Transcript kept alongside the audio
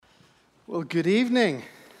Well, good evening.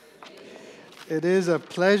 It is a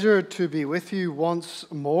pleasure to be with you once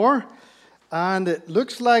more. And it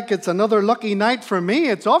looks like it's another lucky night for me.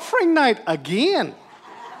 It's offering night again.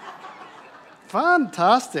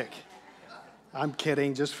 Fantastic. I'm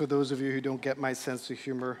kidding, just for those of you who don't get my sense of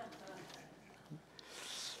humor.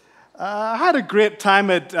 I had a great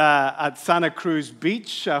time at Santa Cruz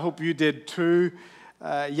Beach. I hope you did too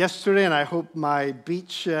yesterday, and I hope my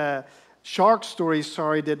beach shark story,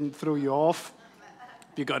 didn't throw you off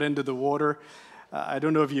if you got into the water. I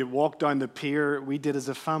don't know if you walked down the pier. We did as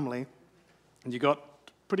a family, and you got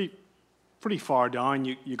pretty far down.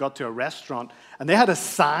 You got to a restaurant, and they had a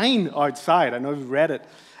sign outside. I know you've read it.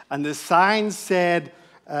 And the sign said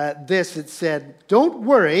this. It said, "Don't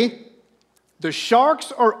worry, the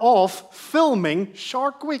sharks are off filming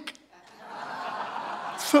Shark Week."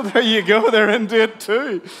 So there you go. They're into it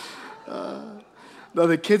too. Now,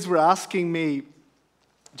 the kids were asking me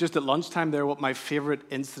just at lunchtime there what my favorite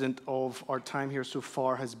incident of our time here so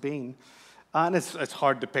far has been. And it's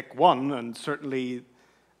hard to pick one, and certainly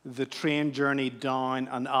the train journey down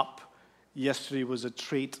and up yesterday was a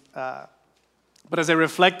treat. But as I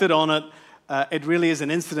reflected on it, it really is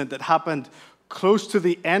an incident that happened close to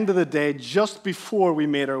the end of the day, just before we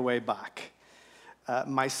made our way back.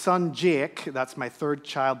 My son Jake, that's my third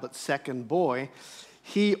child but second boy,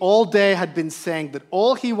 he all day had been saying that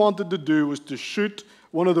all he wanted to do was to shoot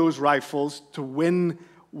one of those rifles to win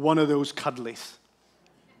one of those cuddlies.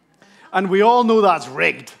 And we all know that's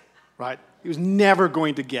rigged, right? He was never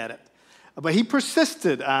going to get it. But he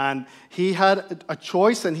persisted, and he had a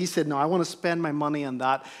choice, and he said, no, I want to spend my money on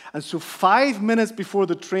that. And so 5 minutes before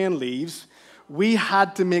the train leaves, we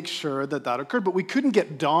had to make sure that occurred. But we couldn't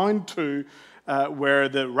get down to where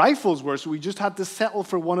the rifles were, so we just had to settle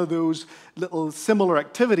for one of those little similar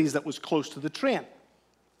activities that was close to the train.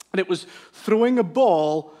 And it was throwing a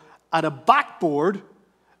ball at a backboard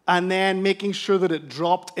and then making sure that it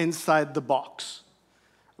dropped inside the box.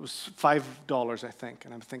 It was $5, I think,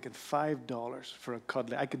 and I'm thinking $5 for a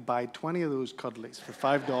cuddly. I could buy 20 of those cuddlies for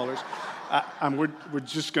 $5, and we're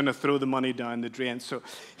just going to throw the money down the drain. So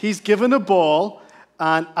he's given a ball,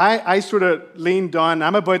 and I sort of leaned down.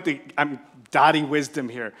 I'm daddy wisdom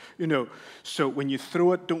here, So when you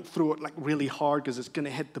throw it, don't throw it like really hard because it's going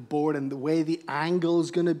to hit the board, and the way the angle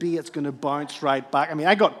is going to be, it's going to bounce right back. I mean,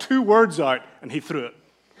 I got 2 words out, and he threw it.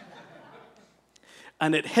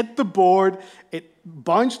 And it hit the board, it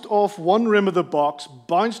bounced off one rim of the box,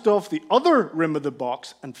 bounced off the other rim of the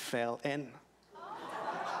box, and fell in.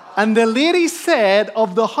 And the lady said,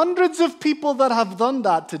 of the hundreds of people that have done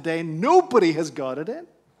that today, nobody has got it in.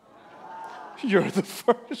 You're the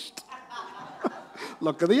first.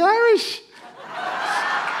 Look at the Irish.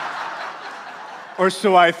 Or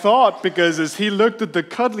so I thought, because as he looked at the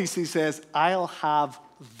cuddlies, he says, I'll have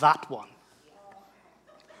that one.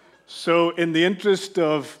 So in the interest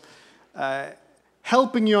of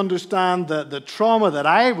helping you understand the trauma that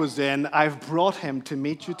I was in, I've brought him to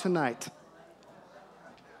meet you tonight.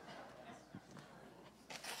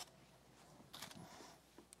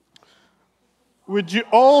 Would you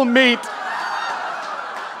all meet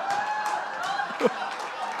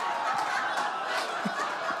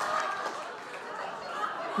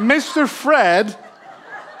Mr. Fred?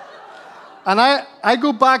 And I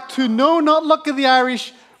go back to, no, not Luck of the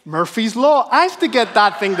Irish, Murphy's Law. I have to get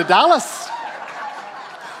that thing to Dallas.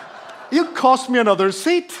 It'll cost me another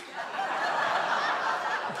seat.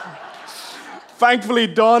 Thankfully,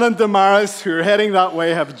 Dawn and Damaris, who are heading that way,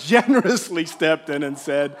 have generously stepped in and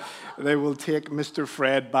said they will take Mr.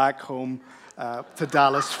 Fred back home to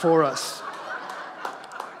Dallas for us.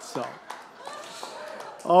 So,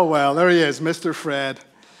 oh well, there he is, Mr. Fred.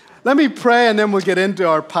 Let me pray, and then we'll get into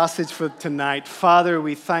our passage for tonight. Father,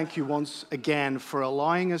 we thank you once again for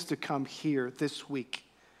allowing us to come here this week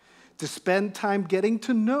to spend time getting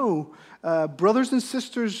to know brothers and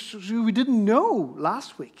sisters who we didn't know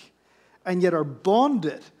last week and yet are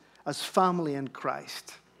bonded as family in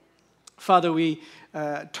Christ. Father, we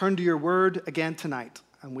turn to your word again tonight,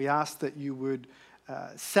 and we ask that you would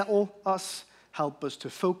settle us, help us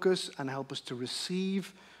to focus, and help us to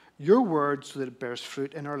receive your word so that it bears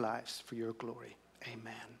fruit in our lives for your glory.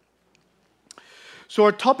 Amen. So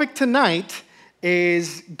our topic tonight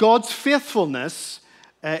is God's faithfulness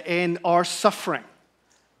in our suffering.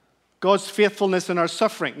 God's faithfulness in our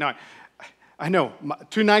suffering. Now, I know,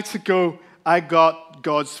 2 nights ago, I got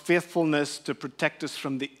God's faithfulness to protect us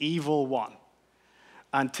from the evil one.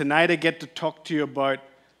 And tonight I get to talk to you about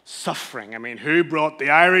suffering. I mean, who brought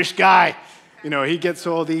the Irish guy? He gets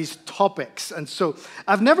all these topics. And so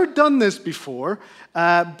I've never done this before,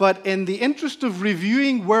 but in the interest of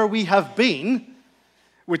reviewing where we have been,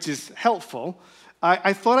 which is helpful,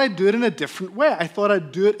 I thought I'd do it in a different way. I thought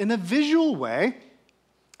I'd do it in a visual way.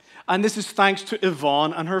 And this is thanks to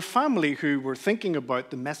Yvonne and her family who were thinking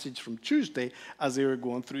about the message from Tuesday as they were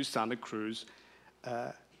going through Santa Cruz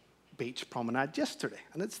Beach Promenade yesterday.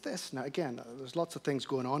 And it's this. Now, again, there's lots of things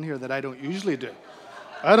going on here that I don't usually do.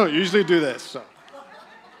 I don't usually do this. So.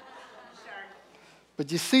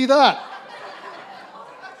 But you see that?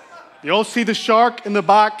 You all see the shark in the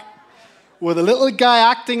back with a little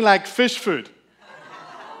guy acting like fish food.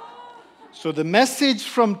 So the message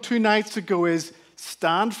from 2 nights ago is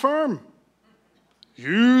stand firm.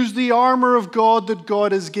 Use the armor of God that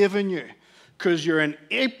God has given you because you're in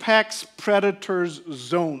apex predator's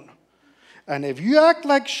zone. And if you act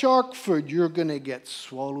like shark food, you're going to get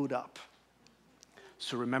swallowed up.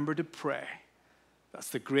 So remember to pray. That's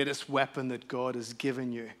the greatest weapon that God has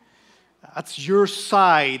given you. That's your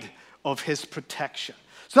side of his protection.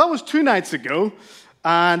 So that was 2 nights ago.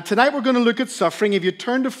 And tonight we're going to look at suffering. If you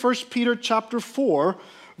turn to 1 Peter chapter 4,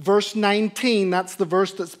 verse 19, that's the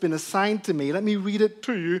verse that's been assigned to me. Let me read it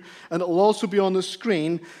to you, and it will also be on the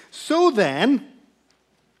screen. So then,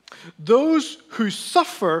 those who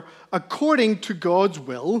suffer according to God's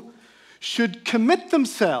will should commit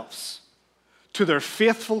themselves to their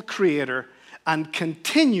faithful Creator and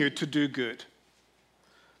continue to do good.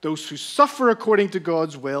 Those who suffer according to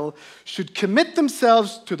God's will should commit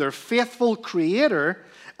themselves to their faithful Creator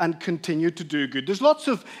and continue to do good. There's lots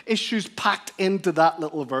of issues packed into that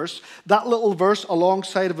little verse. That little verse,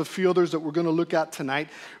 alongside of a few others that we're going to look at tonight,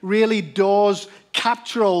 really does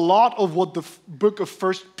capture a lot of what the book of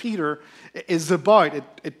 1 Peter is about.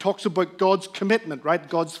 It talks about God's commitment, right?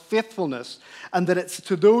 God's faithfulness, and that it's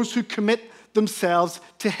to those who commit themselves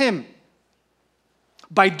to Him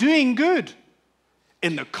by doing good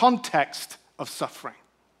in the context of suffering.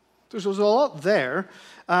 There's a lot there,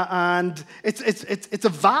 and it's a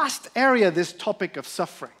vast area, this topic of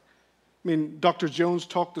suffering. I mean, Dr. Jones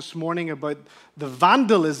talked this morning about the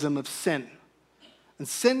vandalism of sin. And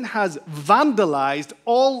sin has vandalized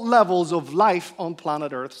all levels of life on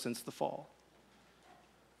planet Earth since the fall.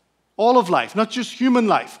 All of life, not just human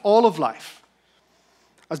life, all of life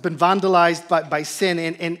has been vandalized by sin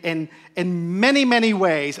in many, many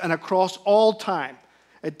ways and across all time.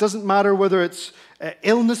 It doesn't matter whether it's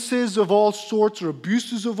illnesses of all sorts or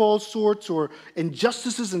abuses of all sorts or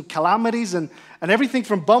injustices and calamities and everything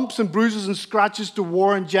from bumps and bruises and scratches to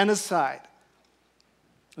war and genocide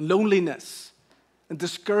and loneliness and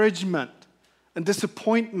discouragement and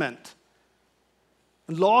disappointment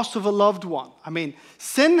and loss of a loved one. I mean,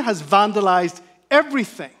 sin has vandalized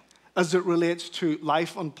everything as it relates to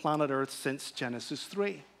life on planet Earth since Genesis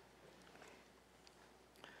 3.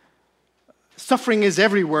 Suffering is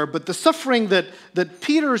everywhere, but the suffering that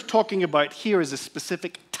Peter is talking about here is a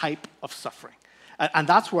specific type of suffering. And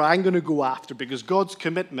that's where I'm going to go after, because God's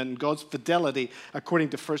commitment and God's fidelity, according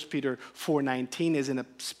to 1 Peter 4:19, is in a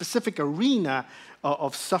specific arena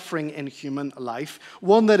of suffering in human life,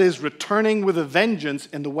 one that is returning with a vengeance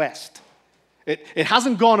in the West. It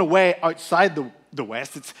hasn't gone away outside the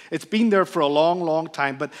West. It's been there for a long, long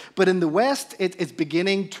time, but in the West, it's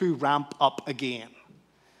beginning to ramp up again.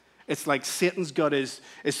 It's like Satan's got his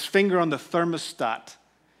finger on the thermostat,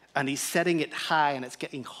 and he's setting it high, and it's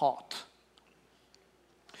getting hot.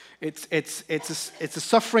 It's a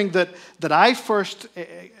suffering that I first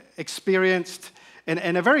experienced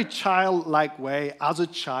in a very childlike way. As a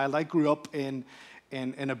child, I grew up in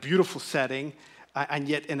a beautiful setting, and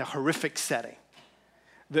yet in a horrific setting.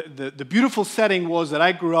 The beautiful setting was that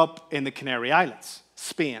I grew up in the Canary Islands,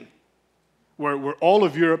 Spain, where all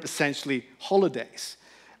of Europe essentially holidays.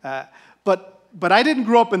 But I didn't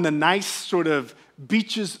grow up in the nice sort of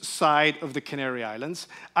beaches side of the Canary Islands.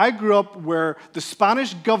 I grew up where the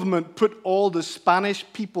Spanish government put all the Spanish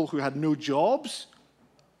people who had no jobs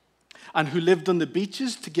and who lived on the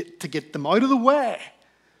beaches to get them out of the way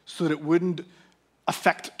so that it wouldn't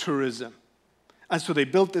affect tourism. And so they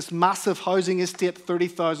built this massive housing estate,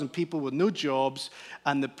 30,000 people with no jobs,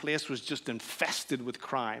 and the place was just infested with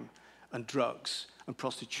crime and drugs and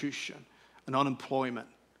prostitution and unemployment.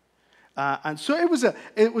 And so it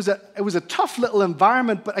was a tough little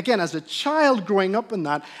environment, but again, as a child growing up in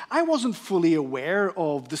that, I wasn't fully aware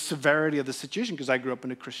of the severity of the situation because I grew up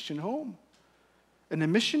in a Christian home, in a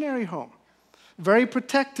missionary home, very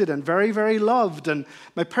protected and very, very loved. And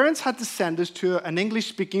my parents had to send us to an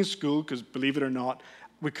English-speaking school because, believe it or not,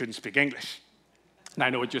 we couldn't speak English. And I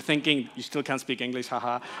know what you're thinking. You still can't speak English,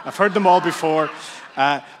 haha. I've heard them all before.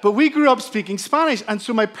 But we grew up speaking Spanish, and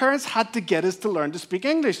so my parents had to get us to learn to speak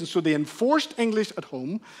English. And so they enforced English at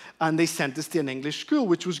home, and they sent us to an English school,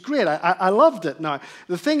 which was great. I loved it. Now,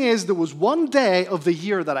 the thing is, there was one day of the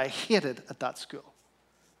year that I hated at that school.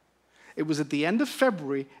 It was at the end of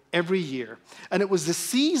February every year. And it was the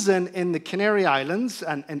season in the Canary Islands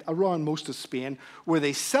and around most of Spain where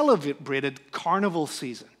they celebrated carnival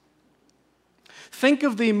season. Think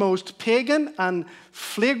of the most pagan and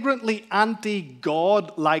flagrantly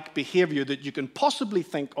anti-God-like behavior that you can possibly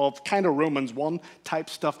think of, kind of Romans 1 type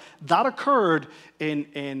stuff. That occurred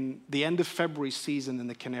in the end of February season in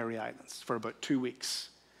the Canary Islands for about 2 weeks.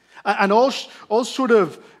 And all sort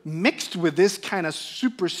of mixed with this kind of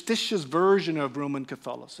superstitious version of Roman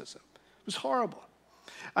Catholicism. It was horrible.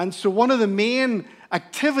 And so one of the main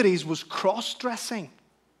activities was cross-dressing.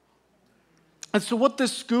 And so what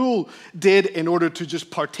this school did in order to just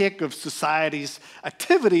partake of society's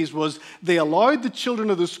activities was they allowed the children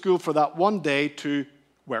of the school for that one day to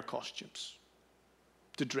wear costumes,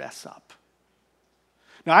 to dress up.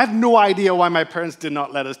 Now, I have no idea why my parents did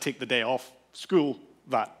not let us take the day off school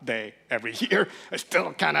that day every year. I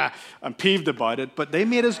still I'm peeved about it, but they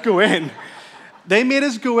made us go in. They made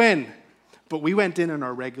us go in, but we went in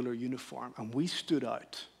our regular uniform, and we stood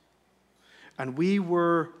out. And we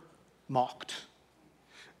were mocked.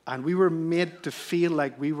 And we were made to feel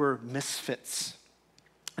like we were misfits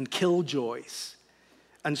and killjoys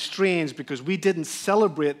and strange because we didn't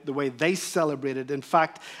celebrate the way they celebrated. In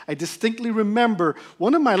fact, I distinctly remember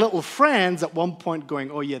one of my little friends at one point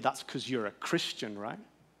going, "Oh yeah, that's because you're a Christian, right?"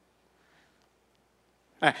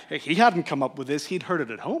 He hadn't come up with this. He'd heard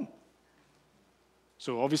it at home.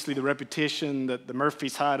 So obviously the reputation that the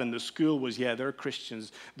Murphys had in the school was, yeah, they're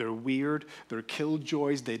Christians. They're weird. They're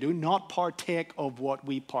killjoys. They do not partake of what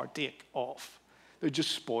we partake of. They're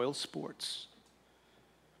just spoil sports.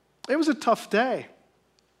 It was a tough day.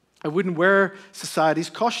 I wouldn't wear society's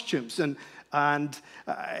costumes. And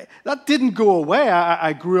that didn't go away.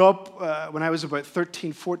 I grew up when I was about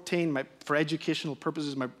 13, 14. For educational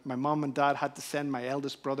purposes, my mom and dad had to send my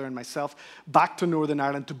eldest brother and myself back to Northern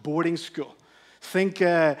Ireland to boarding school. Think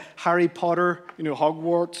Harry Potter,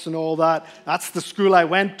 Hogwarts and all that. That's the school I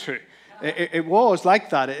went to. It was like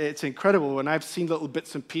that. It's incredible. When I've seen little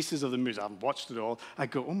bits and pieces of the movies, I haven't watched it all, I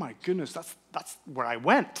go, oh my goodness, that's where I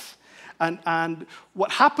went. And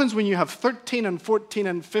what happens when you have 13 and 14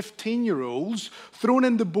 and 15-year-olds thrown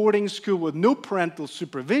into boarding school with no parental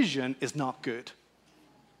supervision is not good.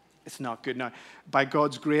 It's not good. Now, by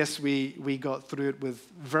God's grace, we got through it with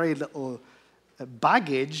very little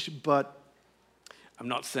baggage, but I'm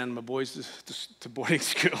not sending my boys to boarding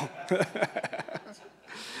school.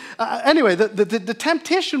 Anyway, the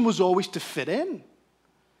temptation was always to fit in,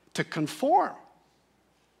 to conform.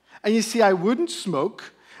 And you see, I wouldn't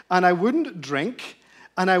smoke, and I wouldn't drink,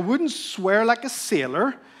 and I wouldn't swear like a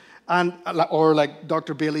sailor, or like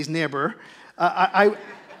Dr. Bailey's neighbor.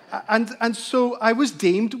 And so I was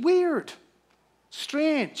deemed weird,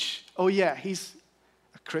 strange. Oh yeah, he's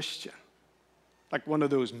a Christian. Like one of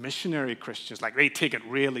those missionary Christians, like they take it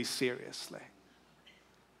really seriously.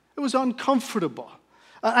 It was uncomfortable.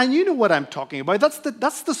 And you know what I'm talking about.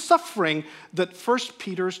 That's the suffering that 1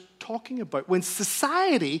 Peter's talking about. When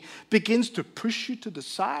society begins to push you to the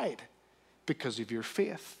side because of your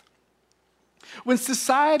faith. When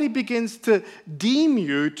society begins to deem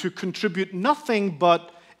you to contribute nothing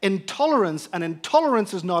but intolerance, and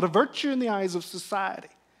intolerance is not a virtue in the eyes of society.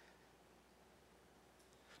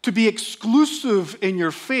 To be exclusive in your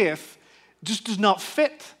faith just does not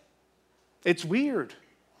fit. It's weird.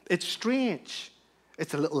 It's strange.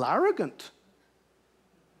 It's a little arrogant.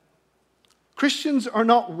 Christians are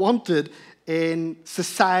not wanted in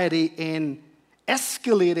society in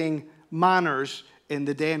escalating manners in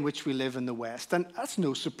the day in which we live in the West. And that's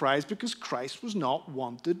no surprise because Christ was not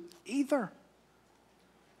wanted either.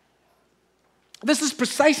 This is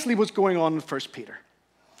precisely what's going on in 1 Peter.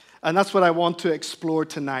 And that's what I want to explore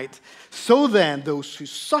tonight. So then, those who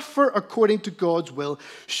suffer according to God's will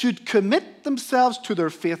should commit themselves to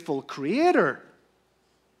their faithful Creator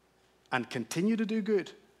and continue to do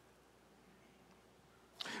good.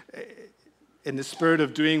 In the spirit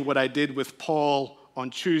of doing what I did with Paul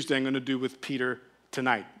on Tuesday, I'm going to do with Peter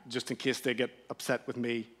tonight, just in case they get upset with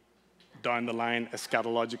me down the line,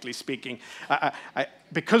 eschatologically speaking.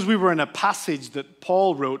 Because we were in a passage that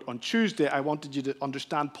Paul wrote on Tuesday, I wanted you to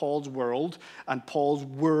understand Paul's world and Paul's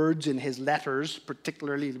words in his letters,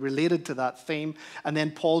 particularly related to that theme, and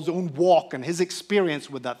then Paul's own walk and his experience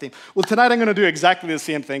with that theme. Well, tonight I'm going to do exactly the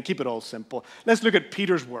same thing, keep it all simple. Let's look at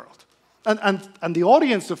Peter's world and the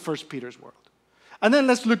audience of 1 Peter's world. And then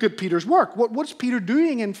let's look at Peter's work. What's Peter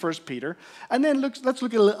doing in 1 Peter? And then let's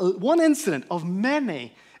look at one incident of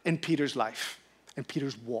many in Peter's life, in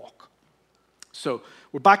Peter's walk. So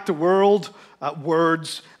we're back to world,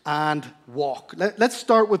 words, and walk. Let's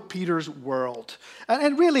start with Peter's world.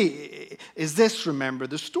 And really is this, remember,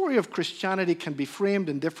 the story of Christianity can be framed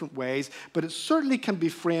in different ways, but it certainly can be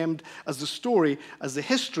framed as the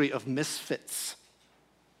history of misfits.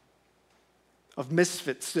 Of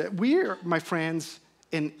misfits. We're, my friends,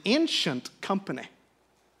 in ancient company.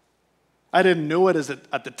 I didn't know it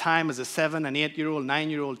at the time as a 7- and 8-year-old,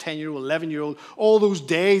 9-year-old, 10-year-old, 11-year-old, all those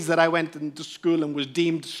days that I went into school and was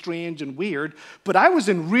deemed strange and weird, but I was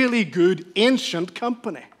in really good ancient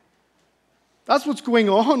company. That's what's going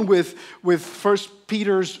on with 1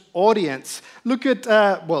 Peter's audience. Look at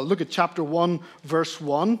chapter 1, verse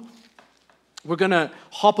 1. We're going to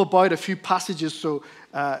hop about a few passages, so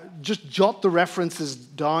just jot the references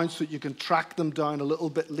down so that you can track them down a little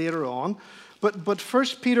bit later on. But 1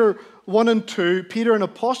 Peter 1 and 2, Peter, an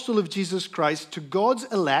apostle of Jesus Christ, to God's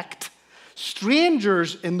elect,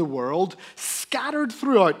 strangers in the world, scattered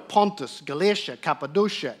throughout Pontus, Galatia,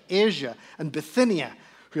 Cappadocia, Asia, and Bithynia,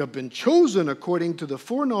 who have been chosen according to the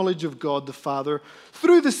foreknowledge of God the Father,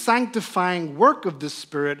 through the sanctifying work of the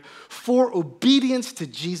Spirit, for obedience to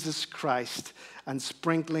Jesus Christ and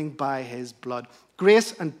sprinkling by his blood.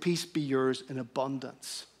 Grace and peace be yours in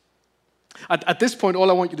abundance. At this point, all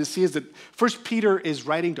I want you to see is that 1 Peter is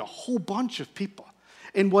writing to a whole bunch of people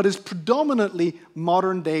in what is predominantly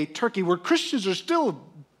modern-day Turkey, where Christians are still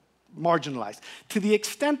marginalized to the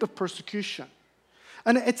extent of persecution.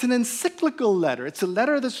 And it's an encyclical letter. It's a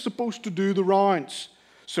letter that's supposed to do the rounds.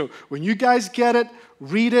 So when you guys get it,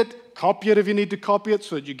 read it, copy it if you need to copy it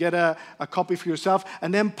so that you get a copy for yourself,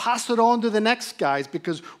 and then pass it on to the next guys,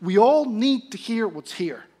 because we all need to hear what's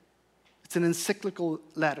here. It's an encyclical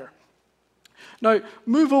letter. Now,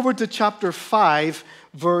 move over to chapter 5,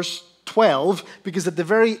 verse 12, because at the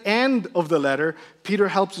very end of the letter, Peter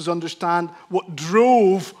helps us understand what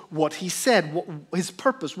drove what he said, his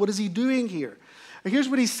purpose. What is he doing here? And here's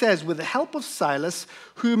what he says: with the help of Silas,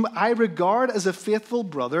 whom I regard as a faithful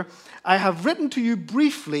brother, I have written to you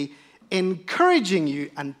briefly, encouraging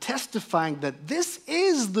you and testifying that this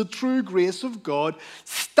is the true grace of God.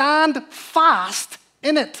 Stand fast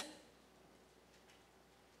in it.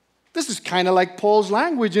 This is kind of like Paul's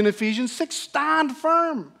language in Ephesians 6. Stand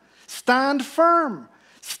firm. Stand firm.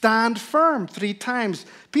 Stand firm 3 times.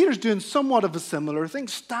 Peter's doing somewhat of a similar thing.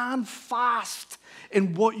 Stand fast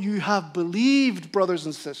in what you have believed, brothers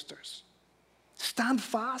and sisters. Stand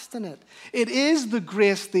fast in it. It is the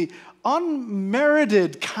grace, the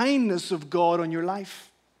unmerited kindness of God on your life.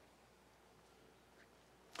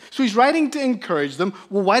 So he's writing to encourage them.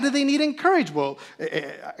 Well, why do they need encouragement? Well,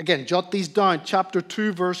 again, jot these down. Chapter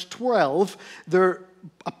 2, verse 12. They're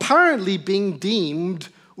apparently being deemed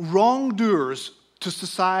wrongdoers to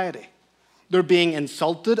society. They're being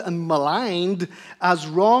insulted and maligned as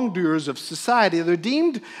wrongdoers of society. They're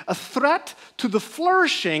deemed a threat to the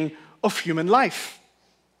flourishing of human life.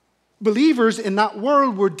 Believers in that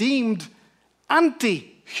world were deemed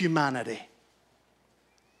anti-humanity,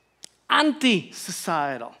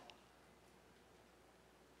 anti-societal.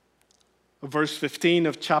 Verse 15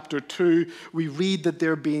 of chapter 2, we read that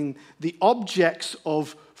they're being the objects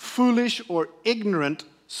of foolish or ignorant,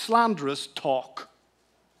 slanderous talk.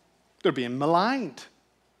 They're being maligned.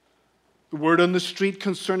 The word on the street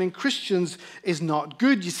concerning Christians is not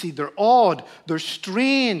good. You see, they're odd, they're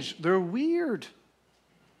strange, they're weird.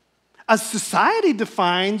 As society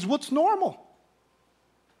defines what's normal.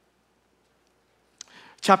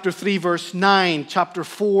 Chapter 3, verse 9, chapter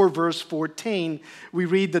 4, verse 14, we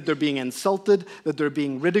read that they're being insulted, that they're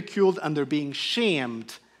being ridiculed, and they're being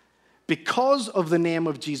shamed because of the name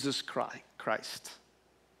of Jesus Christ.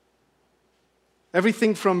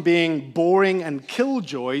 Everything from being boring and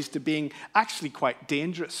killjoys to being actually quite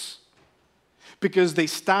dangerous, because they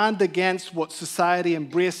stand against what society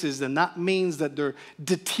embraces, and that means that they're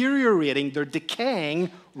deteriorating, they're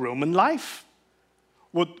decaying Roman life,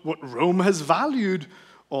 what Rome has valued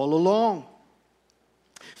all along.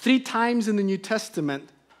 3 times in the New Testament,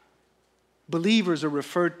 believers are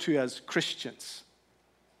referred to as Christians.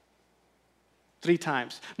 3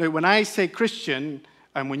 times. Now, when I say Christian,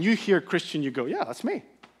 and when you hear Christian, you go, yeah, that's me.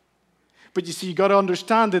 But you see, you've got to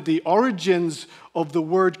understand that the origins of the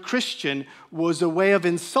word Christian was a way of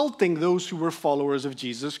insulting those who were followers of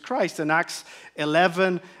Jesus Christ. In Acts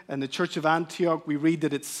 11, in the church of Antioch, we read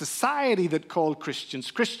that it's society that called Christians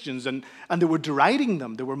Christians, and they were deriding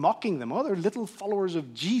them, they were mocking them. Oh, they're little followers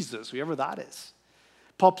of Jesus, whoever that is.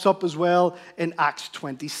 Pops up as well in Acts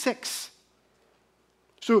 26.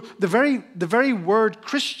 So the very word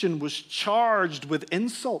Christian was charged with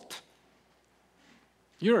insult.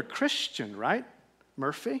 You're a Christian, right,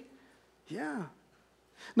 Murphy? Yeah.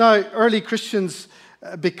 Now, early Christians,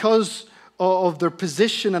 because of their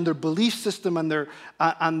position and their belief system and their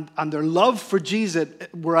love for Jesus,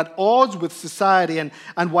 were at odds with society.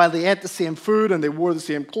 And while they ate the same food and they wore the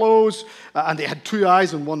same clothes and they had 2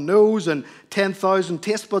 eyes and 1 nose and 10,000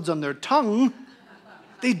 taste buds on their tongue,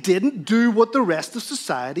 they didn't do what the rest of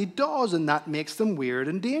society does, and that makes them weird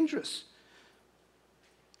and dangerous.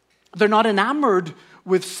 They're not enamored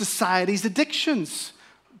with society's addictions,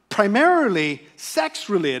 primarily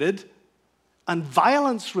sex-related and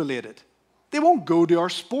violence-related. They won't go to our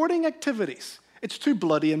sporting activities. It's too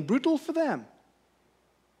bloody and brutal for them.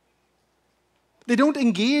 They don't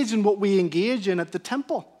engage in what we engage in at the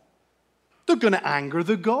temple. They're going to anger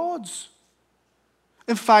the gods.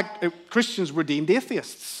 In fact, Christians were deemed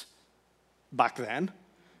atheists back then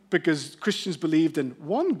because Christians believed in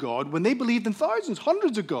one God when they believed in thousands,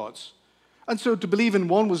 hundreds of gods. And so to believe in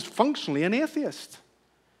one was functionally an atheist.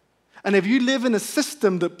 And if you live in a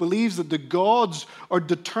system that believes that the gods are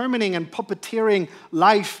determining and puppeteering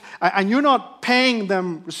life, and you're not paying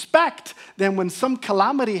them respect, then when some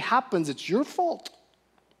calamity happens, it's your fault,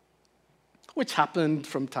 which happened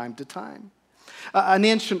from time to time. An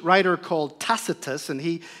ancient writer called Tacitus, and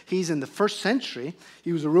he's in the 1st century,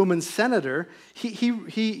 he was a Roman senator,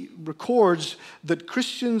 he records that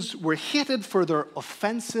Christians were hated for their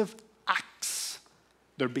offensive acts,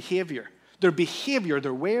 their behavior. Their behavior,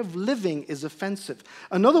 their way of living is offensive.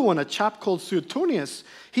 Another one, a chap called Suetonius,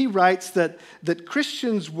 he writes that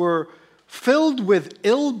Christians were filled with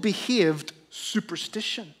ill-behaved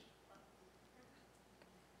superstition.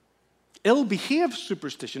 Ill-behaved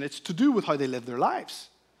superstition. It's to do with how they live their lives.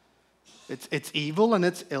 It's evil and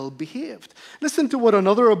it's ill-behaved. Listen to what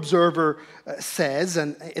another observer says,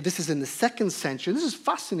 and this is in the 2nd century. This is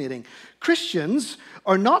fascinating. Christians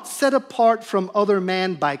are not set apart from other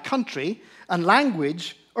men by country and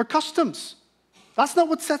language or customs. That's not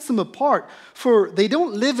what sets them apart, for they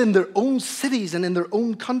don't live in their own cities and in their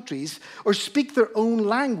own countries or speak their own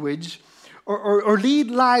language or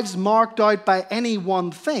lead lives marked out by any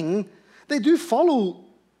one thing. They do follow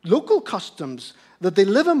local customs that they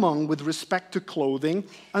live among with respect to clothing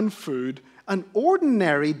and food and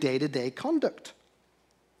ordinary day-to-day conduct.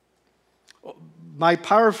 My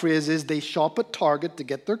paraphrase is they shop at Target to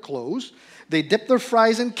get their clothes, they dip their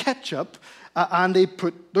fries in ketchup, and they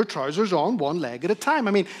put their trousers on one leg at a time.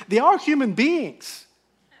 I mean, they are human beings.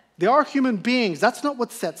 They are human beings. That's not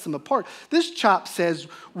what sets them apart. This chap says,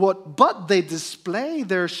 but they display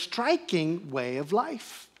their striking way of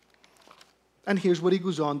life. And here's what he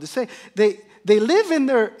goes on to say. They live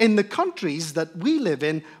in the countries that we live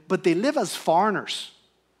in, but they live as foreigners.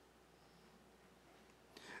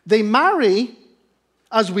 They marry,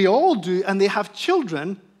 as we all do, and they have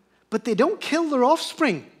children, but they don't kill their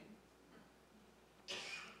offspring.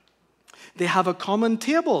 They have a common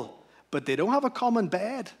table, but they don't have a common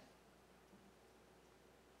bed.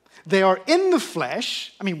 They are in the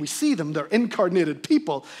flesh. I mean, we see them, they're incarnated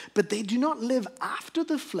people, but they do not live after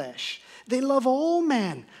the flesh. They love all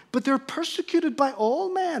men, but they're persecuted by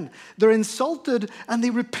all men. They're insulted, and they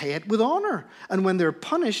repay it with honor. And when they're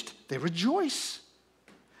punished, they rejoice.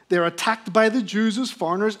 They're attacked by the Jews as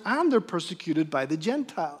foreigners, and they're persecuted by the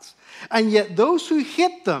Gentiles. And yet those who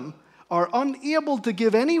hate them are unable to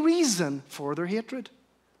give any reason for their hatred.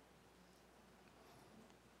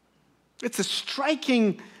 It's a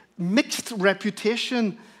striking mixed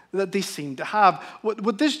reputation that they seem to have.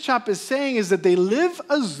 What this chap is saying is that they live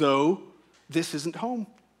as though this isn't home.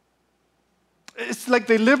 It's like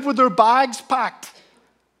they live with their bags packed.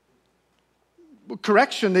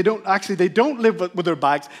 Correction, they don't live with their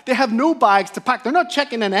bags. They have no bags to pack. They're not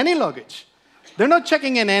checking in any luggage. They're not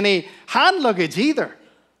checking in any hand luggage either.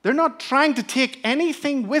 They're not trying to take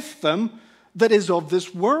anything with them that is of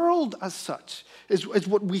this world as such, is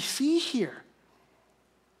what we see here.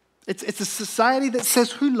 It's a society that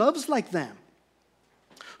says who loves like them,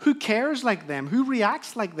 who cares like them, who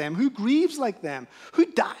reacts like them, who grieves like them, who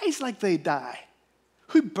dies like they die,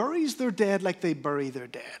 who buries their dead like they bury their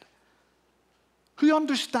dead, who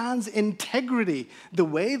understands integrity the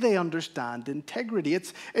way they understand integrity.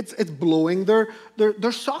 It's blowing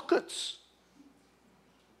their sockets.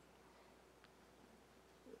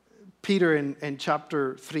 Peter in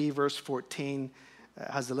chapter 3, verse 14,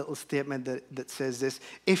 has a little statement that says this: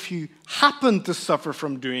 if you happen to suffer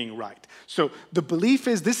from doing right. So the belief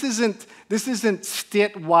is this isn't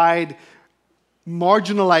statewide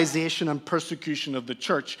marginalization and persecution of the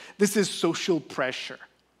church. This is social pressure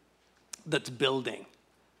that's building.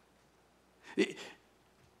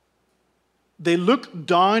 they look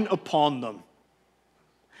down upon them.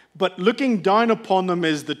 But looking down upon them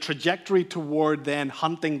is the trajectory toward then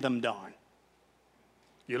hunting them down.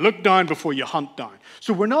 You look down before you hunt down.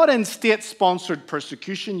 So we're not in state-sponsored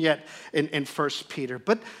persecution yet in 1 Peter,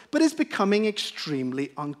 but it's becoming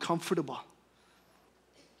extremely uncomfortable.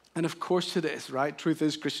 And of course it is, right? Truth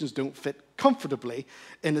is, Christians don't fit comfortably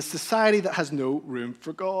in a society that has no room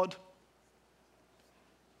for God.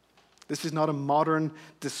 This is not a modern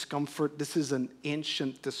discomfort. This is an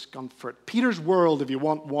ancient discomfort. Peter's world, if you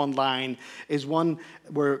want one line, is one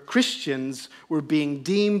where Christians were being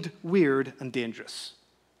deemed weird and dangerous.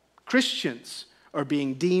 Christians are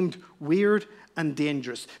being deemed weird and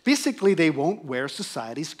dangerous. Basically, they won't wear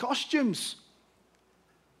society's costumes.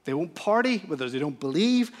 They won't party with us. They don't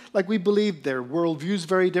believe like we believe. Their worldview is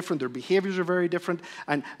very different. Their behaviors are very different.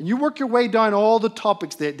 And you work your way down all the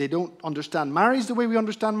topics. They don't understand marriage the way we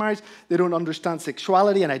understand marriage. They don't understand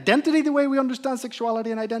sexuality and identity the way we understand sexuality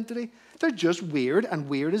and identity. They're just weird, and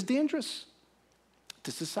weird is dangerous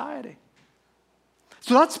to society.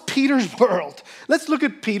 So that's Peter's world. Let's look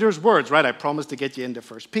at Peter's words, right? I promised to get you into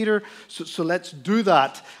 1 Peter, so let's do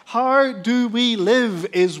that. How do we live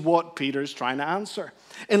is what Peter's trying to answer.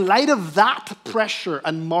 In light of that pressure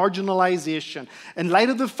and marginalization, in light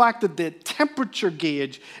of the fact that the temperature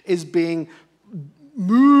gauge is being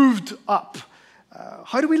moved up,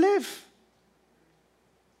 how do we live?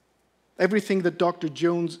 Everything that Dr.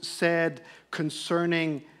 Jones said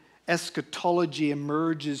concerning eschatology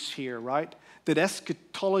emerges here, right? That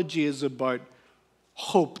eschatology is about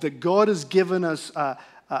hope, that God has given us a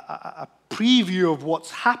preview of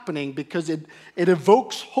what's happening because it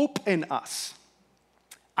evokes hope in us.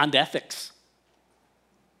 And ethics.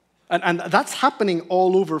 And that's happening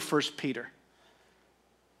all over 1 Peter.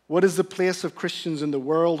 What is the place of Christians in the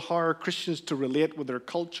world? How are Christians to relate with their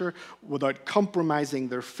culture without compromising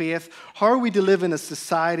their faith? How are we to live in a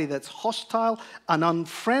society that's hostile and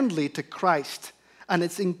unfriendly to Christ? And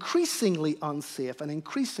it's increasingly unsafe and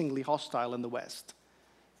increasingly hostile in the West.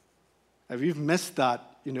 If you've missed that,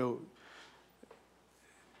 you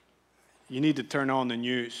need to turn on the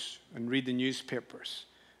news and read the newspapers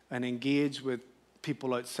and engage with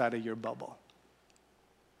people outside of your bubble.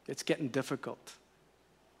 It's getting difficult.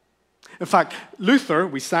 In fact, Luther,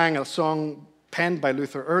 we sang a song penned by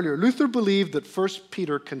Luther earlier. Luther believed that 1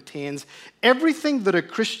 Peter contains everything that a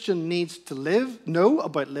Christian needs to know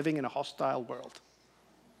about living in a hostile world.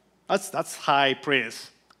 That's high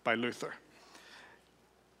praise by Luther.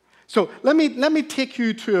 So let me take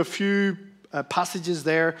you to a few passages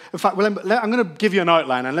there. In fact, I'm going to give you an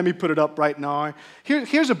outline, and let me put it up right now.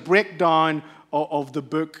 Here's a breakdown of the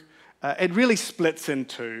book. It really splits in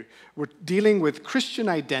two. We're dealing with Christian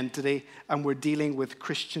identity, and we're dealing with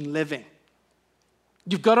Christian living.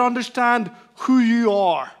 You've got to understand who you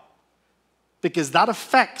are, because that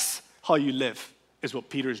affects how you live, is what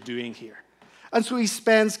Peter's doing here. And so he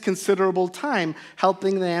spends considerable time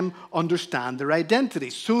helping them understand their identity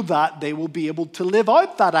so that they will be able to live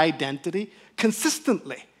out that identity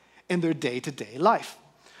consistently in their day-to-day life.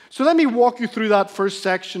 So let me walk you through that first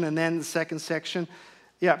section and then the second section.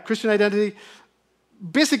 Yeah, Christian identity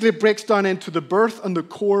basically breaks down into the birth and the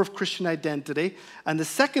core of Christian identity. And the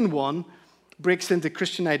second one breaks into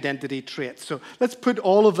Christian identity traits. So let's put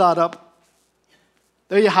all of that up.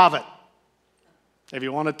 There you have it. If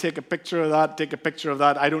you want to take a picture of that, take a picture of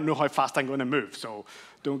that. I don't know how fast I'm going to move, so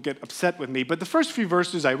don't get upset with me. But the first few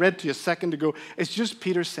verses I read to you a second ago, it's just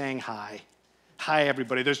Peter saying hi. Hi,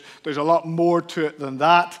 everybody. There's a lot more to it than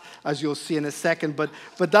that, as you'll see in a second. But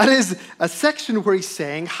that is a section where he's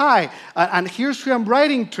saying hi. And here's who I'm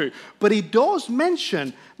writing to. But he does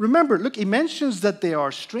mention, remember, look, he mentions that they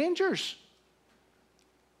are strangers.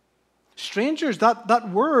 Strangers, that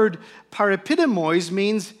word, parapidimois,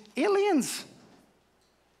 means aliens.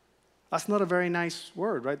 That's not a very nice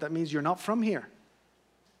word, right? That means you're not from here.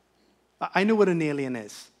 I know what an alien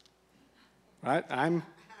is, right? I'm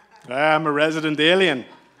a resident alien,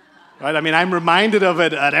 right? I mean, I'm reminded of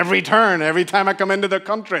it at every turn, every time I come into the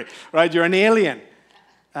country, right? You're an alien.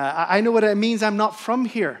 I know what it means. I'm not from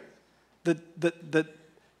here. That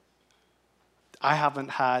I haven't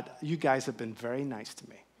had. You guys have been very nice to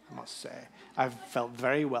me, I must say. I've felt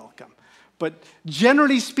very welcome. But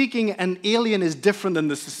generally speaking, an alien is different than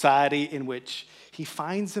the society in which he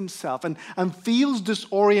finds himself and feels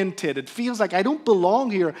disoriented. It feels like I don't belong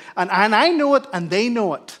here, and I know it, and they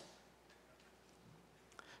know it.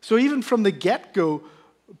 So even from the get-go,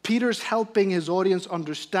 Peter's helping his audience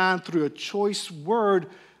understand through a choice word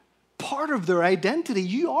part of their identity.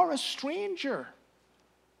 You are a stranger.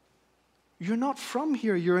 You're not from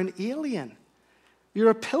here. You're an alien. You're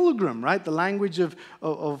a pilgrim, right? The language of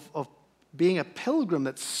being a pilgrim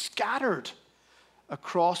that's scattered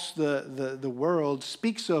across the world,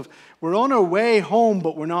 speaks of we're on our way home,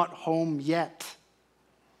 but we're not home yet.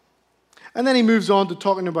 And then he moves on to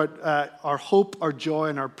talking about our hope, our joy,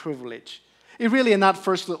 and our privilege. He really, in that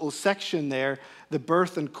first little section there, the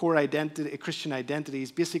birth and core identity, Christian identity,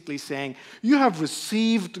 is basically saying, you have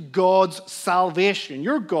received God's salvation.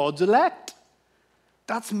 You're God's elect.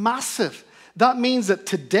 That's massive. That means that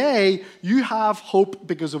today you have hope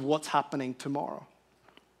because of what's happening tomorrow.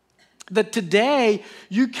 That today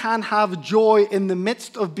you can have joy in the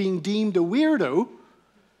midst of being deemed a weirdo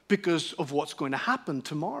because of what's going to happen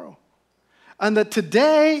tomorrow. And that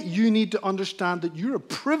today you need to understand that you're a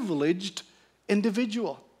privileged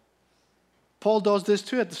individual. Paul does this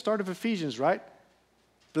too at the start of Ephesians, right?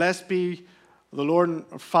 Blessed be the Lord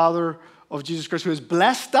and Father of Jesus Christ, who has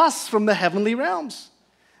blessed us from the heavenly realms.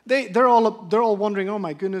 They're all wondering, oh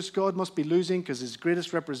my goodness, God must be losing because his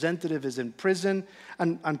greatest representative is in prison.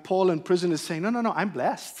 And Paul in prison is saying, no, I'm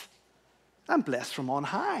blessed. I'm blessed from on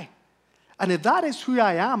high. And if that is who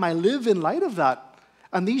I am, I live in light of that.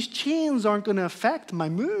 And these chains aren't going to affect my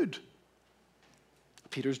mood.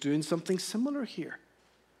 Peter's doing something similar here.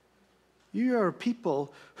 You are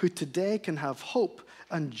people who today can have hope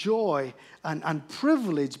and joy and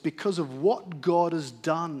privilege because of what God has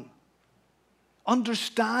done.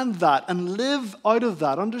 Understand that and live out of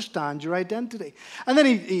that. Understand your identity. And then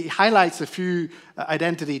he highlights a few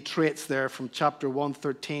identity traits there from chapter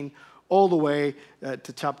 1:13 all the way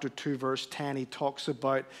to chapter 2, verse 10. He talks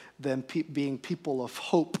about them being people of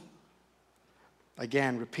hope.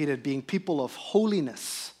 Again, repeated, being people of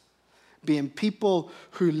holiness. Being people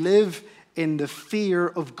who live in the fear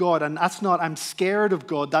of God. And that's not, I'm scared of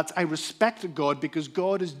God. That's, I respect God because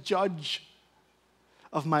God is judge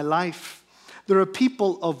of my life. There are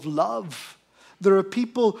people of love. There are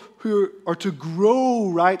people who are to grow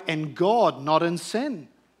right in God, not in sin.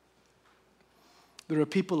 There are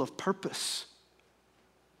people of purpose.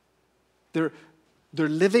 They're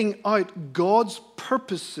living out God's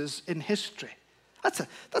purposes in history.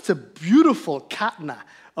 That's a beautiful catna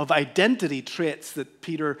of identity traits that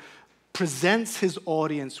Peter presents his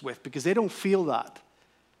audience with, because they don't feel that.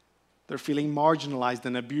 They're feeling marginalized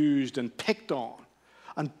and abused and picked on,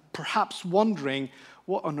 and perhaps wondering,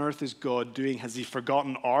 what on earth is God doing? Has he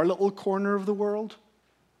forgotten our little corner of the world?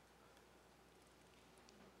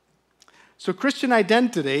 So Christian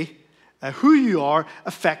identity, who you are,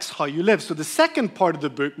 affects how you live. So the second part of the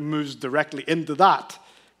book moves directly into that,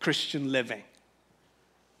 Christian living.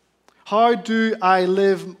 How do I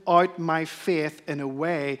live out my faith in a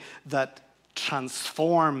way that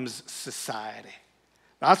transforms society?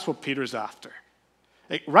 That's what Peter's after.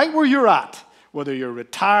 Like, right where you're at, whether you're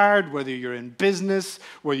retired, whether you're in business,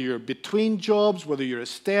 whether you're between jobs, whether you're a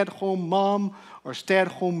stay-at-home mom or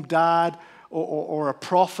stay-at-home dad or a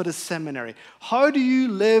prophet at seminary. How do you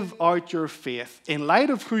live out your faith in light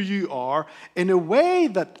of who you are in a way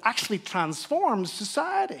that actually transforms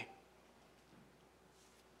society?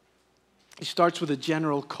 He starts with a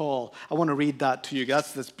general call. I want to read that to you.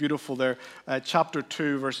 That's beautiful there. Chapter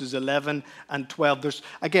 2, verses 11 and 12. There's,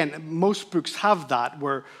 again, most books have that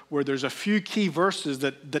where there's a few key verses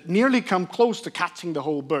that nearly come close to catching the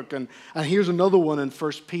whole book. And here's another one in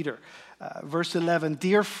 1 Peter. Verse 11,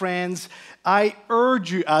 dear friends, I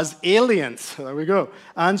urge you as aliens, there we go,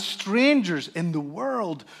 and strangers in the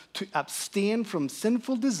world to abstain from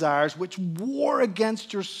sinful desires which war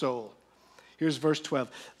against your soul. Here's verse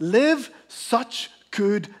 12. Live such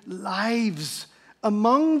good lives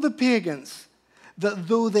among the pagans that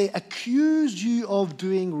though they accuse you of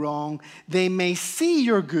doing wrong, they may see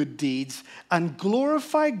your good deeds and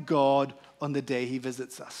glorify God on the day he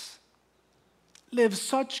visits us. Live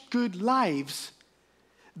such good lives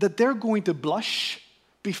that they're going to blush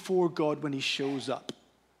before God when he shows up,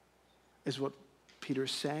 is what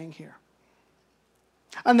Peter's saying here.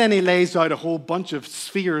 And then he lays out a whole bunch of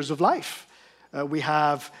spheres of life. We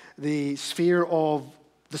have the sphere of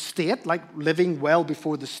the state, like living well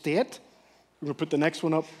before the state. We're going to put the next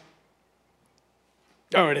one up.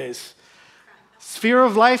 There it is. Sphere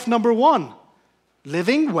of life number 1.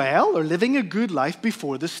 Living well or living a good life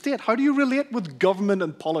before the state. How do you relate with government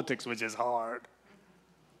and politics, which is hard?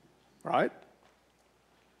 Right?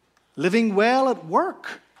 Living well at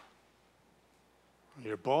work.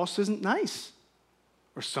 Your boss isn't nice.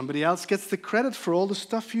 Or somebody else gets the credit for all the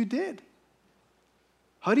stuff you did.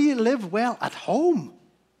 How do you live well at home?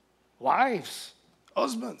 Wives,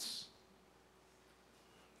 husbands.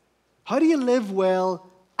 How do you live well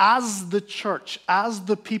as the church, as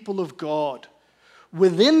the people of God,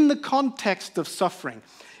 within the context of suffering?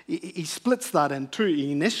 he splits that in two.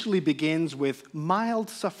 He initially begins with mild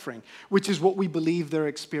suffering, which is what we believe they're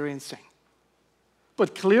experiencing.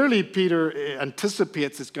 But clearly, Peter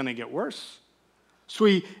anticipates it's going to get worse. So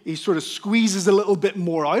he sort of squeezes a little bit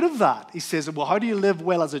more out of that. He says, well, how do you live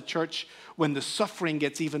well as a church when the suffering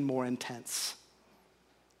gets even more intense?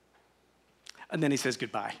 And then he says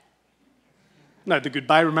goodbye. Now, the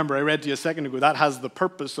goodbye, remember, I read to you a second ago, that has the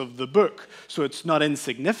purpose of the book, so it's not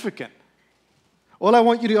insignificant. All I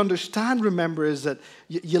want you to understand, remember, is that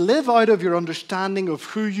you live out of your understanding of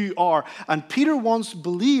who you are. And Peter wants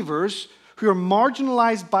believers who are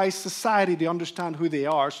marginalized by society to understand who they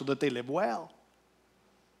are so that they live well.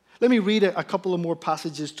 Let me read a couple of more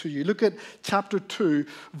passages to you. Look at chapter 2,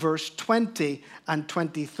 verse 20 and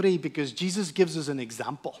 23, because Jesus gives us an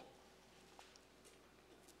example.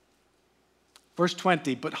 Verse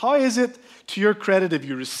 20, but how is it to your credit if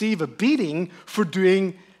you receive a beating for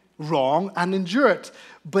doing wrong and endure it?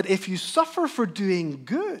 But if you suffer for doing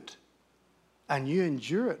good and you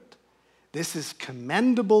endure it, this is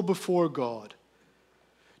commendable before God.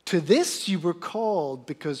 To this you were called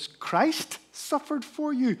because Christ suffered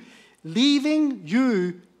for you, leaving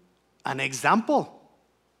you an example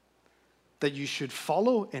that you should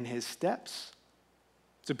follow in his steps.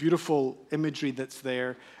 It's a beautiful imagery that's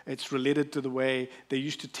there. It's related to the way they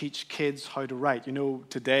used to teach kids how to write. You know,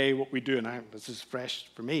 today what we do, and this is fresh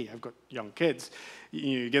for me, I've got young kids,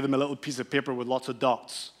 you give them a little piece of paper with lots of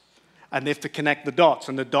dots. And they have to connect the dots,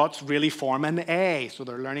 and the dots really form an A. So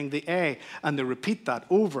they're learning the A, and they repeat that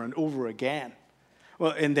over and over again.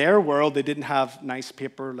 Well, in their world, they didn't have nice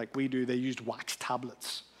paper like we do. They used wax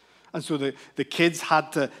tablets. And so the kids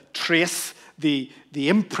had to trace the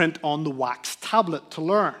imprint on the wax tablet to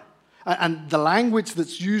learn. And the language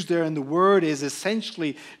that's used there in the word is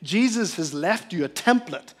essentially, Jesus has left you a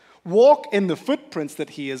template. Walk in the footprints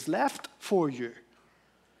that he has left for you.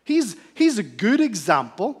 He's a good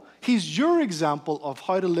example. He's your example of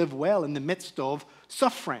how to live well in the midst of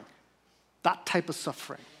suffering, that type of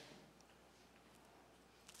suffering.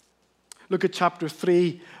 Look at chapter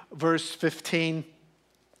 3, verse 15.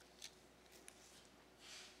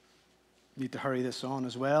 Need to hurry this on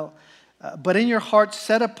as well. But in your heart,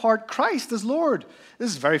 set apart Christ as Lord.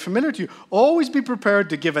 This is very familiar to you. Always be prepared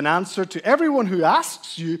to give an answer to everyone who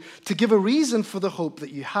asks you to give a reason for the hope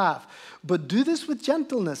that you have. But do this with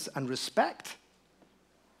gentleness and respect,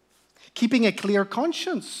 keeping a clear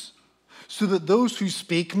conscience, so that those who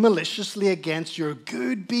speak maliciously against your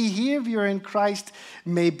good behavior in Christ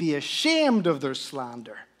may be ashamed of their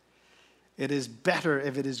slander. It is better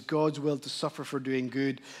if it is God's will to suffer for doing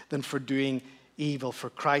good than for doing evil. For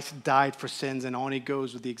Christ died for sins, and on he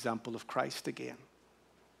goes with the example of Christ again.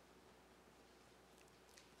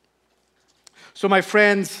 So my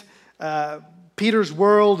friends, Peter's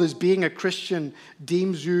world as being a Christian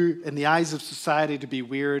deems you in the eyes of society to be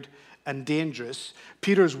weird and dangerous.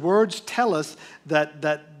 Peter's words tell us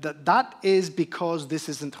that is because this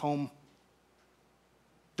isn't home.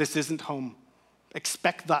 This isn't home.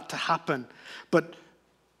 Expect that to happen. But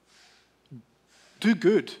do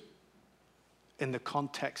good in the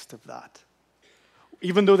context of that.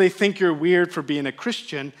 Even though they think you're weird for being a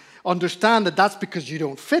Christian, understand that that's because you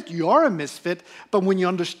don't fit. You are a misfit. But when you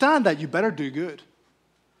understand that, you better do good.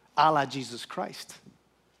 A la Jesus Christ.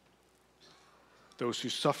 Those who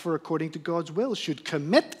suffer according to God's will should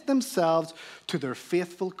commit themselves to their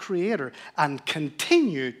faithful Creator and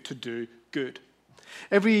continue to do good.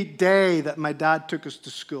 Every day that my dad took us to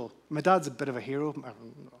school, my dad's a bit of a hero.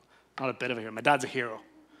 Not a bit of a hero. My dad's a hero.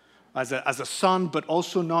 As a son, but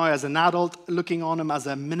also now as an adult, looking on him as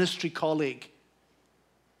a ministry colleague.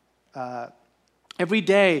 Every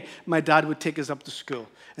day, my dad would take us up to school.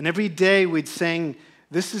 And every day we'd sing,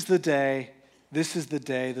 this is the day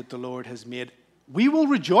that the Lord has made. We will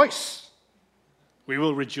rejoice. We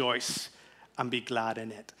will rejoice and be glad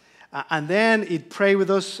in it. And then he'd pray with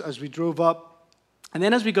us as we drove up. And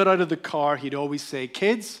then as we got out of the car, he'd always say,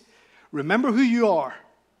 kids, remember who you are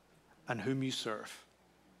and whom you serve.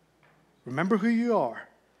 Remember who you are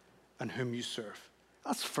and whom you serve.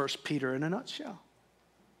 That's 1 Peter in a nutshell.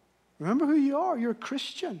 Remember who you are. You're a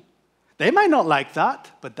Christian. They might not like that,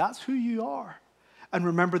 but that's who you are. And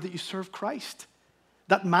remember that you serve Christ.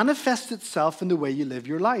 That manifests itself in the way you live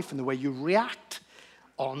your life, in the way you react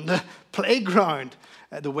on the playground,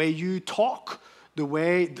 the way you talk,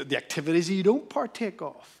 the activities that you don't partake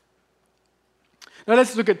of. Now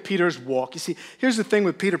let's look at Peter's walk. You see, here's the thing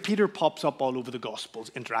with Peter. Peter pops up all over the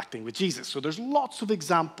Gospels interacting with Jesus. So there's lots of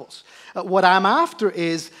examples. What I'm after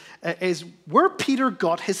is where Peter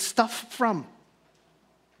got his stuff from.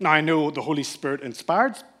 Now I know the Holy Spirit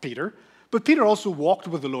inspired Peter, But Peter also walked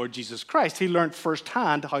with the Lord Jesus Christ. He learned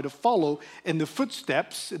firsthand how to follow in the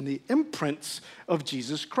footsteps, in the imprints of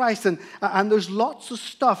Jesus Christ. And there's lots of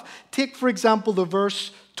stuff. Take, for example, the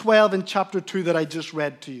verse 12 in chapter 2 that I just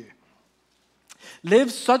read to you.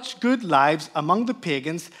 Live such good lives among the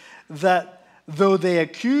pagans that though they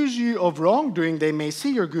accuse you of wrongdoing, they may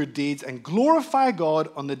see your good deeds and glorify God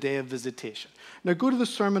on the day of visitation. Now go to the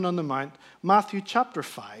Sermon on the Mount, Matthew chapter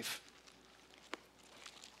 5.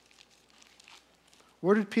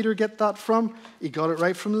 Where did Peter get that from? He got it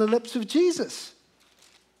right from the lips of Jesus.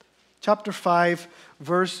 Chapter 5,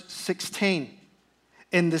 verse 16.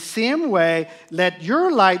 In the same way, let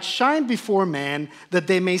your light shine before men, that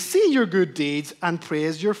they may see your good deeds and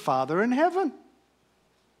praise your Father in heaven.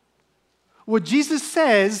 What Jesus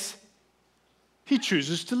says, he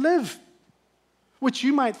chooses to live, which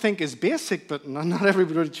you might think is basic, but not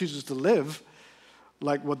everybody chooses to live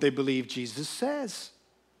like what they believe Jesus says.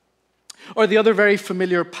 Or the other very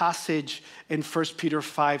familiar passage in 1 Peter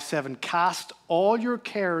 5:7, cast all your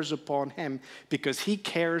cares upon him because he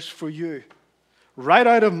cares for you. Right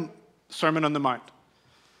out of Sermon on the Mount.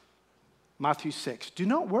 Matthew 6, do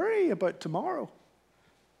not worry about tomorrow.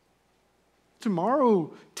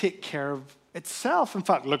 Tomorrow take care of itself. In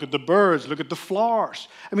fact, look at the birds, look at the flowers.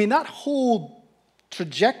 I mean, that whole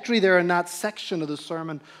trajectory there in that section of the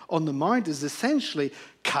Sermon on the Mount is essentially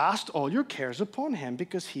cast all your cares upon him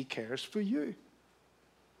because he cares for you.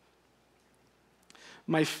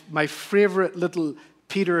 My favorite little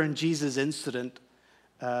Peter and Jesus incident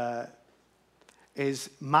is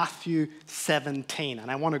Matthew 17.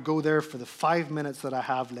 And I want to go there for the 5 minutes that I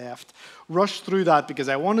have left. Rush through that because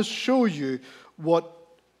I want to show you what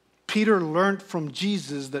Peter learned from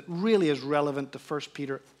Jesus that really is relevant to 1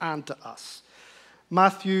 Peter and to us.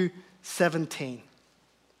 Matthew 17.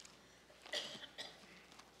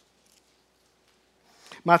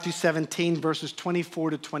 Matthew 17, verses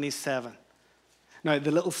 24 to 27. Now,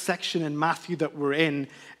 the little section in Matthew that we're in,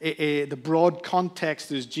 the broad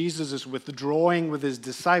context is Jesus is withdrawing with his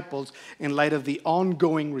disciples in light of the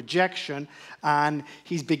ongoing rejection, and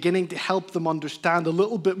he's beginning to help them understand a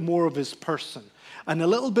little bit more of his person and a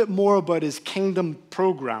little bit more about his kingdom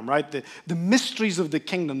program, right? The mysteries of the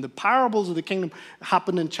kingdom, the parables of the kingdom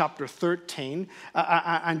happen in chapter 13,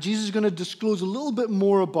 and Jesus is going to disclose a little bit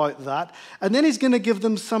more about that, and then he's going to give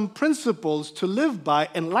them some principles to live by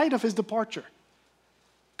in light of his departure.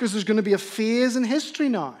 Because there's going to be a phase in history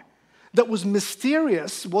now that was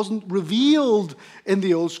mysterious, wasn't revealed in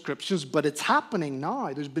the old scriptures, but it's happening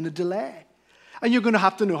now. There's been a delay. And you're going to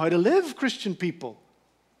have to know how to live, Christian people.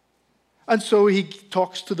 And so he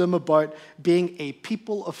talks to them about being a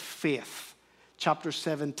people of faith. Chapter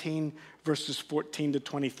 17, verses 14 to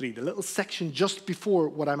 23. The little section just before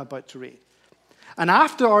what I'm about to read. And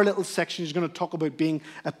after our little section, he's going to talk about being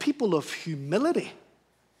a people of humility.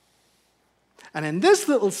 And in this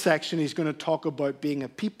little section, he's going to talk about being a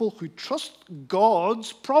people who trust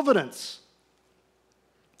God's providence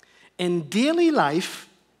in daily life,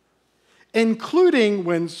 including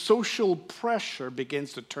when social pressure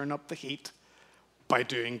begins to turn up the heat by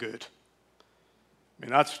doing good. I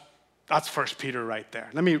mean, that's 1 Peter right there.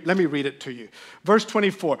 Let me read it to you. Verse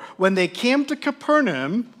 24, when they came to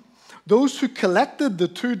Capernaum, those who collected the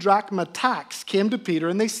 2 drachma tax came to Peter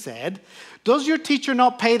and they said, does your teacher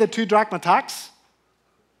not pay the 2 drachma tax?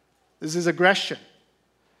 This is aggression.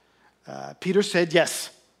 Peter said yes.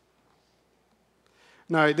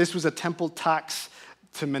 Now, this was a temple tax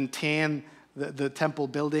to maintain the temple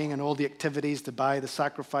building and all the activities, to buy the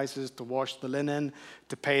sacrifices, to wash the linen,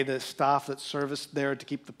 to pay the staff that serviced there, to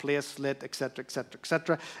keep the place lit, etc., etc.,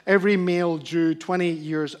 etc. Every male Jew, 20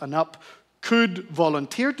 years and up, could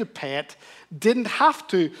volunteer to pay it, didn't have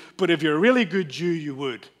to, but if you're a really good Jew, you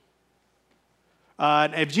would.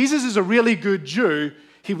 And if Jesus is a really good Jew,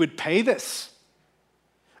 he would pay this.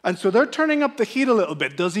 And so they're turning up the heat a little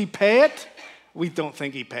bit. Does he pay it? We don't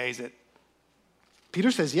think he pays it.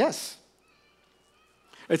 Peter says yes.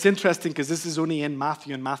 It's interesting because this is only in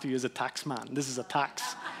Matthew, and Matthew is a tax man. This is a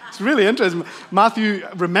tax. It's really interesting. Matthew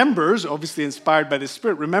remembers, obviously inspired by the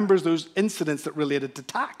Spirit, remembers those incidents that related to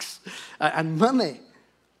tax and money.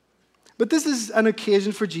 But this is an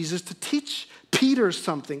occasion for Jesus to teach Peter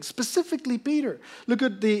something, specifically Peter. Look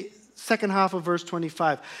at the second half of verse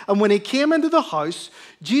 25. And when he came into the house,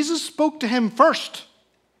 Jesus spoke to him first.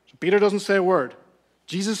 So Peter doesn't say a word.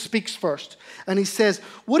 Jesus speaks first. And he says,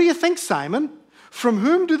 what do you think, Simon? From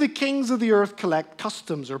whom do the kings of the earth collect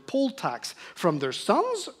customs or poll tax? From their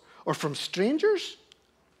sons or from strangers?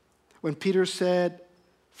 When Peter said,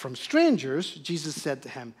 from strangers, Jesus said to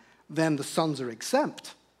him, then the sons are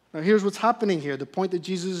exempt. Now, here's what's happening here. The point that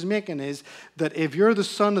Jesus is making is that if you're the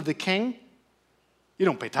son of the king, you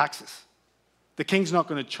don't pay taxes. The king's not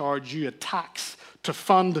going to charge you a tax to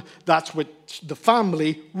fund that's what the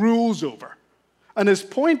family rules over. And his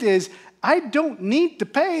point is, I don't need to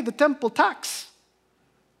pay the temple tax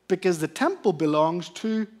because the temple belongs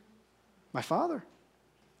to my Father.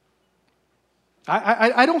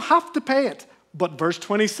 I don't have to pay it. But verse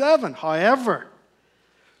 27, however,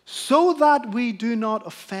 so that we do not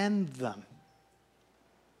offend them,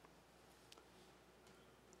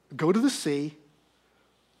 go to the sea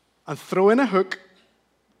and throw in a hook,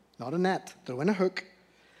 not a net, throw in a hook.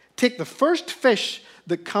 Take the first fish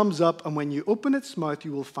that comes up, and when you open its mouth,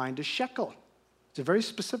 you will find a shekel. It's a very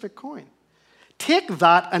specific coin. Take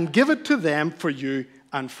that and give it to them for you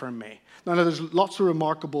and for me. Now, there's lots of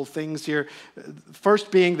remarkable things here.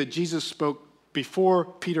 First being that Jesus spoke before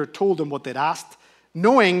Peter told him what they'd asked,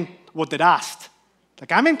 knowing what they'd asked.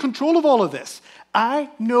 Like, I'm in control of all of this. I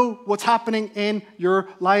know what's happening in your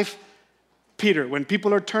life, Peter, when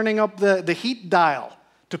people are turning up the heat dial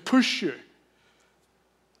to push you.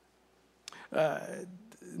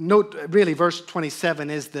 Note, really, verse 27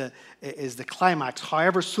 is the climax.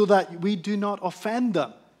 However, so that we do not offend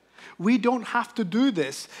them. We don't have to do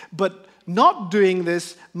this, but not doing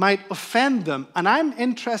this might offend them. And I'm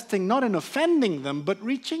interested not in offending them, but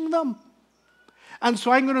reaching them. And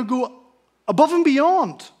so I'm going to go above and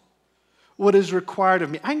beyond what is required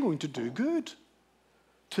of me. I'm going to do good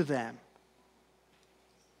to them.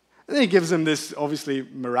 And then he gives them this obviously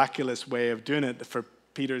miraculous way of doing it for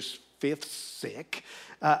Peter's faith's sake.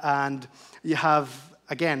 And you have,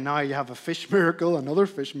 again, now you have a fish miracle, another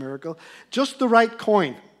fish miracle. Just the right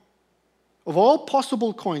coin. Of all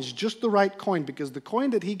possible coins, just the right coin, because the coin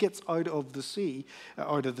that he gets out of the sea,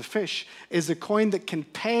 out of the fish, is a coin that can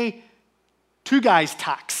pay two guys'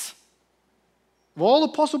 tax. Of all the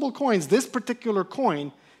possible coins, this particular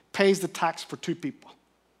coin pays the tax for two people.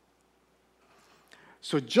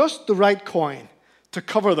 So just the right coin to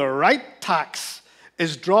cover the right tax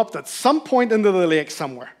is dropped at some point into the lake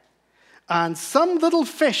somewhere. And some little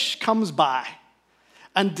fish comes by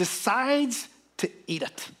and decides to eat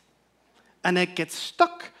it. And it gets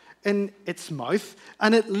stuck in its mouth,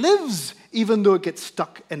 and it lives even though it gets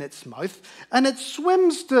stuck in its mouth, and it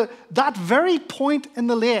swims to that very point in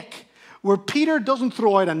the lake where Peter doesn't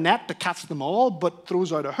throw out a net to catch them all, but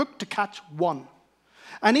throws out a hook to catch one.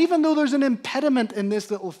 And even though there's an impediment in this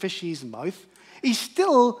little fishy's mouth, he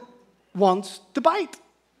still wants to bite.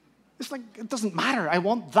 It's like, it doesn't matter, I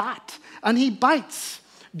want that. And he bites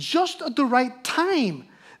just at the right time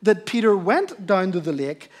that Peter went down to the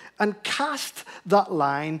lake and cast that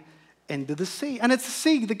line into the sea. And it's the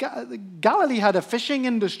sea. Galilee had a fishing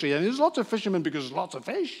industry, and there's lots of fishermen because there's lots of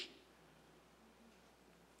fish.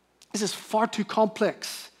 This is far too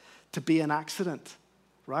complex to be an accident,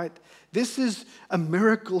 right? This is a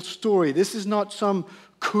miracle story. This is not some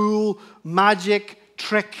cool magic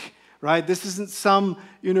trick, right? This isn't some,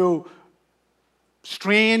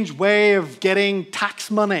 strange way of getting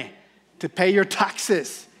tax money to pay your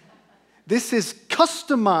taxes. This is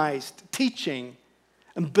customized teaching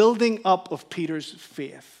and building up of Peter's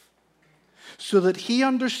faith so that he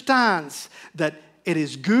understands that it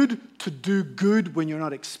is good to do good when you're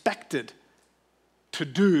not expected to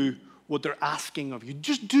do what they're asking of you.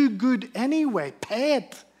 Just do good anyway. Pay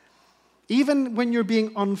it. Even when you're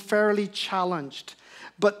being unfairly challenged.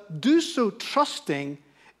 But do so trusting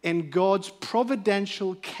in God's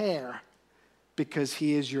providential care because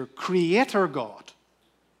he is your creator God.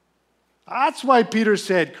 That's why Peter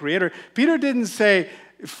said creator. Peter didn't say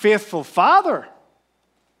faithful father.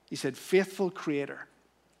 He said faithful creator.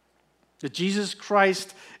 That Jesus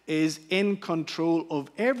Christ is in control of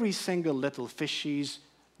every single little fishy's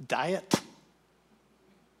diet.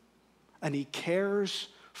 And he cares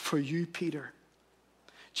for you, Peter.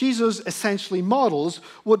 Jesus essentially models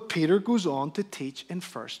what Peter goes on to teach in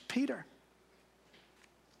 1 Peter.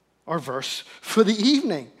 Our verse for the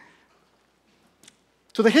evening.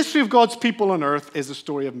 So the history of God's people on earth is a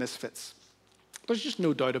story of misfits. There's just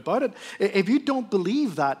no doubt about it. If you don't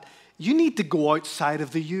believe that, you need to go outside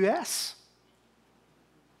of the US.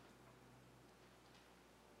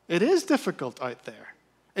 It is difficult out there.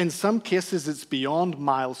 In some cases, it's beyond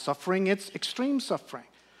mild suffering. It's extreme suffering.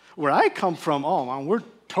 Where I come from, oh man, we're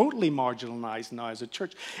totally marginalized now as a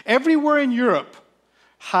church. Everywhere in Europe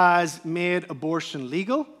has made abortion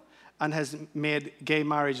legal and has made gay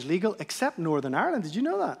marriage legal, except Northern Ireland. Did you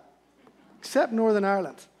know that? Except Northern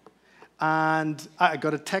Ireland. And I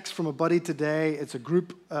got a text from a buddy today. It's a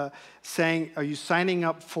group saying, are you signing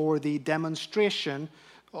up for the demonstration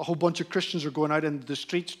A whole bunch of Christians are going out into the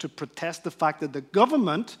streets to protest the fact that the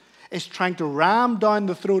government is trying to ram down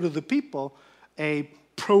the throat of the people a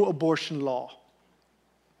pro-abortion law.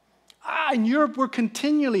 In Europe,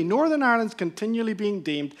 Northern Ireland's continually being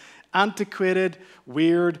deemed antiquated,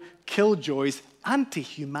 weird, killjoys,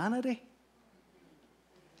 anti-humanity.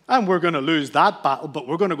 And we're going to lose that battle, but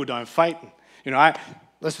we're going to go down fighting.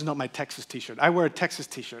 This is not my Texas t-shirt. I wear a Texas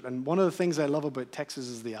t-shirt, and one of the things I love about Texas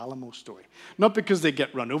is the Alamo story. Not because they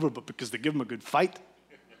get run over, but because they give them a good fight.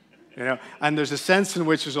 And there's a sense in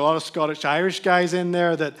which there's a lot of Scottish, Irish guys in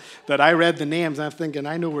there that I read the names, and I'm thinking,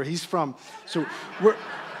 I know where he's from. So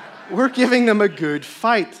we're giving them a good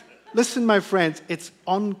fight. Listen, my friends, it's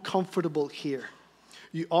uncomfortable here.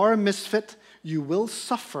 You are a misfit, you will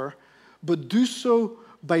suffer, but do so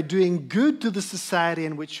by doing good to the society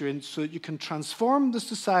in which you're in so that you can transform the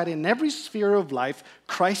society in every sphere of life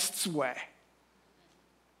Christ's way.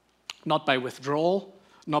 Not by withdrawal,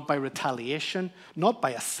 not by retaliation, not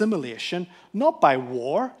by assimilation, not by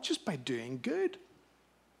war, just by doing good.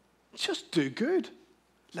 Just do good.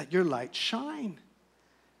 Let your light shine.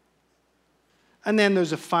 And then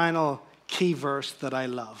there's a final key verse that I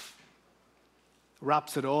love.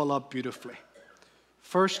 Wraps it all up beautifully.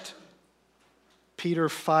 1 Peter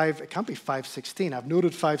 5, it can't be 5:16. I've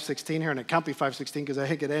noted 5:16 here, and it can't be 5:16 because I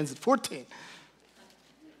think it ends at 14.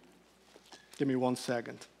 Give me 1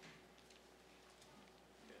 second.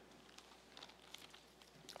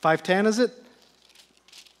 5:10, is it?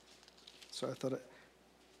 Sorry, I thought it.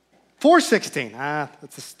 4:16.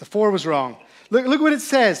 The 4 was wrong. Look what it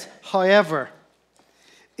says. However,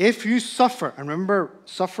 if you suffer, and remember,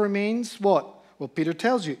 suffer means what? Well, Peter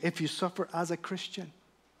tells you, if you suffer as a Christian.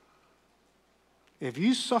 If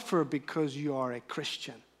you suffer because you are a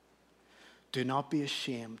Christian, do not be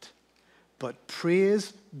ashamed, but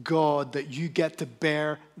praise God that you get to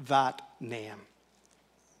bear that name.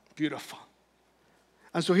 Beautiful.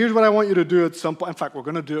 And so here's what I want you to do at some point. In fact, we're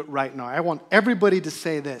going to do it right now. I want everybody to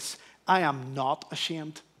say this. I am not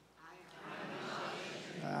ashamed.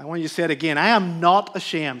 I want you to say it again. I am not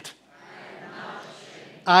ashamed.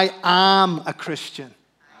 I am a Christian.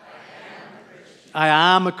 I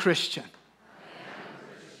am a Christian.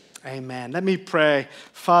 Amen. Let me pray.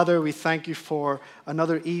 Father, we thank you for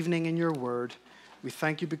another evening in your word. We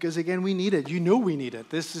thank you because, again, we need it. You know we need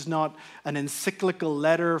it. This is not an encyclical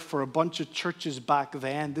letter for a bunch of churches back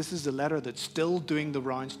then. This is a letter that's still doing the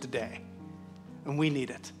rounds today. And we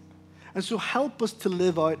need it. And so help us to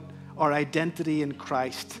live out our identity in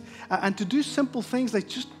Christ and to do simple things like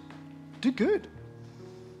just do good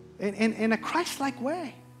in a Christ-like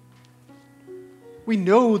way. We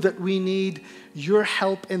know that we need your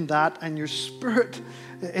help in that, and your Spirit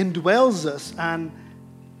indwells us and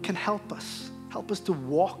can help us. Help us to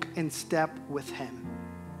walk in step with him.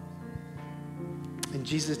 In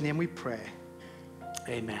Jesus' name we pray.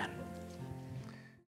 Amen.